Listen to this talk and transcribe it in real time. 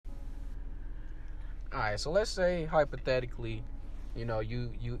All right, so let's say hypothetically,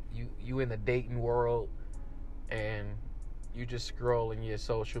 you in the dating world, and you just scrolling your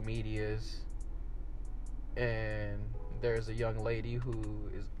social medias, and there's a young lady who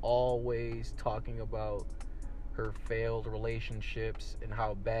is always talking about her failed relationships and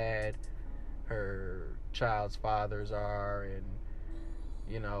how bad her child's fathers are, and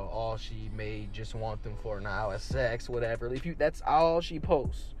all she may just want them for now is sex, whatever. That's all she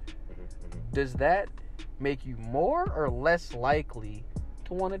posts. Does that make you more or less likely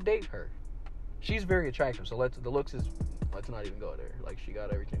to want to date her? She's very attractive, so let's not even go there. Like, she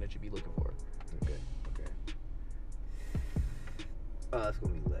got everything that you'd be looking for. Okay. It's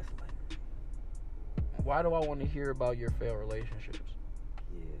gonna be less likely. Why do I want to hear about your failed relationships?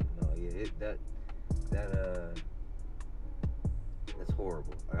 That's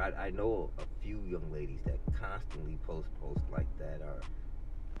horrible. I know a few young ladies that constantly post like that, or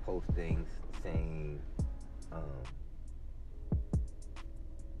post things saying,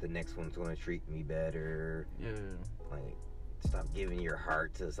 the next one's gonna treat me better. Yeah. Like, stop giving your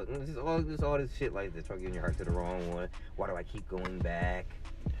heart to something. Just all this shit like this. Stop giving your heart to the wrong one. Why do I keep going back?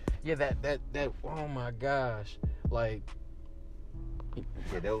 Yeah, that. Oh my gosh, like.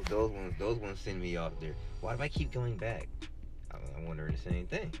 Yeah, those ones send me off there. Why do I keep going back? I'm wondering the same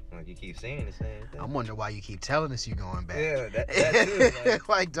thing. Like, you keep saying the same thing. I'm wondering why you keep telling us you going back. Yeah, that too.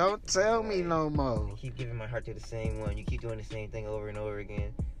 Like, don't tell me no more. I keep giving my heart to the same one. You keep doing the same thing over and over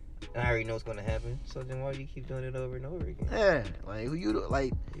again. And I already know what's going to happen. So then why do you keep doing it over and over again? Yeah, like,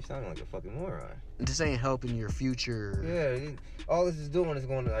 You're sounding like a fucking moron. This ain't helping your future. Yeah, all this is doing is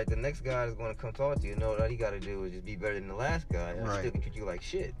going to, like, the next guy is going to come talk to you. No, all you got to do is just be better than the last guy. And still can treat you like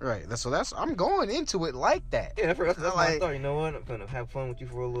shit. Right. I'm going into it like that. Yeah, that's my thought. You know what? I'm going to have fun with you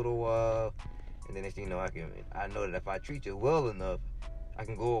for a little while. And then next thing you know, I know that if I treat you well enough, I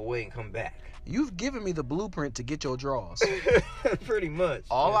can go away and come back. You've given me the blueprint to get your draws. Pretty much.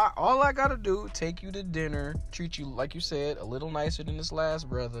 All I gotta do, take you to dinner, treat you, like you said, a little nicer than this last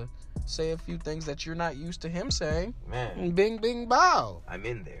brother, say a few things that you're not used to him saying. Man. Bing, bing, bow. I'm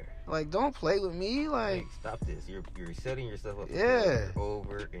in there. Like, don't play with me. Like, stop this. You're setting yourself up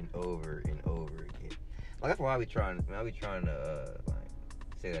over and over and over again. Like, that's why I be trying to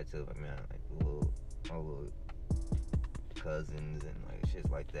say that to my man, like my little cousins and like shit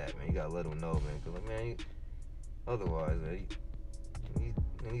like that, man. You gotta let them know, man, because like, man, otherwise, man,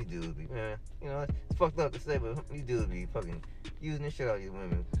 these dudes be, man, it's fucked up to say, but these dudes be fucking using this shit out of these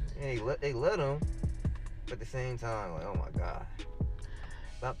women. And they let them, but at the same time, like, oh my god,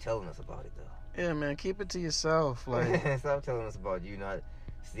 stop telling us about it though. Yeah, man, keep it to yourself. Like, stop telling us about you not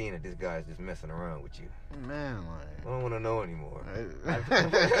seeing that this guy's just messing around with you. Man, like, I don't want to know anymore.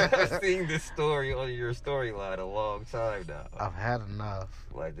 I've seen this story on your storyline a long time now. I've had enough.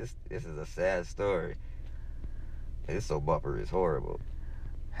 Like, this is a sad story. This soap opera is horrible.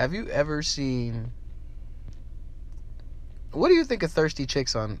 Have you ever seen? What do you think of thirsty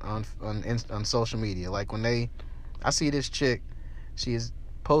chicks on social media? Like, when I see this chick, she has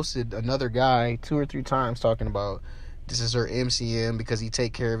posted another guy 2 or 3 times talking about this is her MCM because he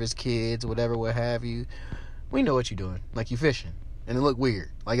take care of his kids, whatever, what have you. We know what you're doing. Like, you fishing, and it look weird.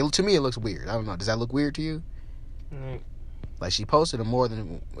 Like, to me, it looks weird. I don't know. Does that look weird to you? Mm. Like, she posted him more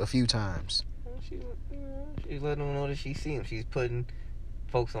than a few times. She's letting them know that she see him. She's putting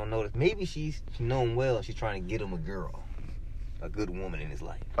folks on notice. Maybe she know him well. She's trying to get him a girl, a good woman in his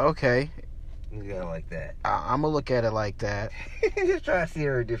life. Okay. You got it like that. I'm gonna look at it like that. Just try to see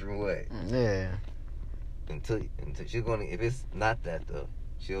her a different way. Yeah. Until she's gonna. If it's not that though,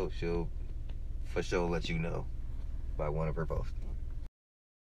 she'll for sure let you know by one of her posts.